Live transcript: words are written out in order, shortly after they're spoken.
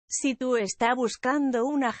Si tú estás buscando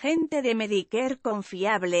un agente de Medicare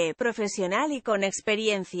confiable, profesional y con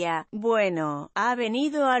experiencia, bueno, ha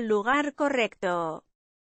venido al lugar correcto.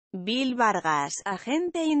 Bill Vargas,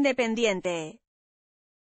 agente independiente.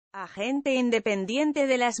 Agente independiente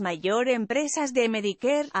de las mayores empresas de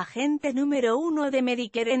Medicare, agente número 1 de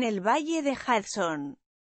Medicare en el Valle de Hudson.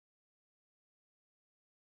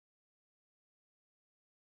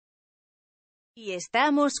 Y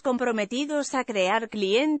estamos comprometidos a crear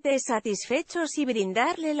clientes satisfechos y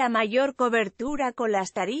brindarle la mayor cobertura con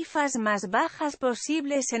las tarifas más bajas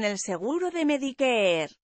posibles en el seguro de Medicare.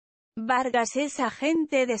 Vargas es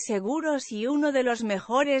agente de seguros y uno de los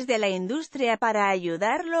mejores de la industria para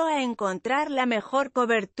ayudarlo a encontrar la mejor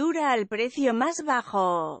cobertura al precio más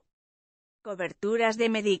bajo. Coberturas de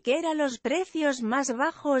Medicare a los precios más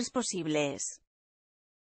bajos posibles.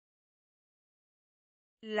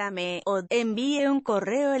 Llame o envíe un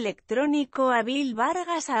correo electrónico a Bill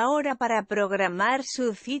Vargas ahora para programar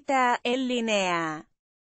su cita en línea.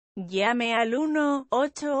 Llame al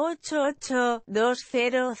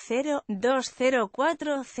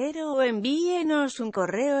 1-888-200-2040 o envíenos un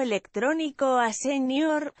correo electrónico a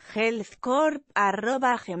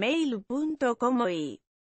seniorhealthcorp@gmail.com.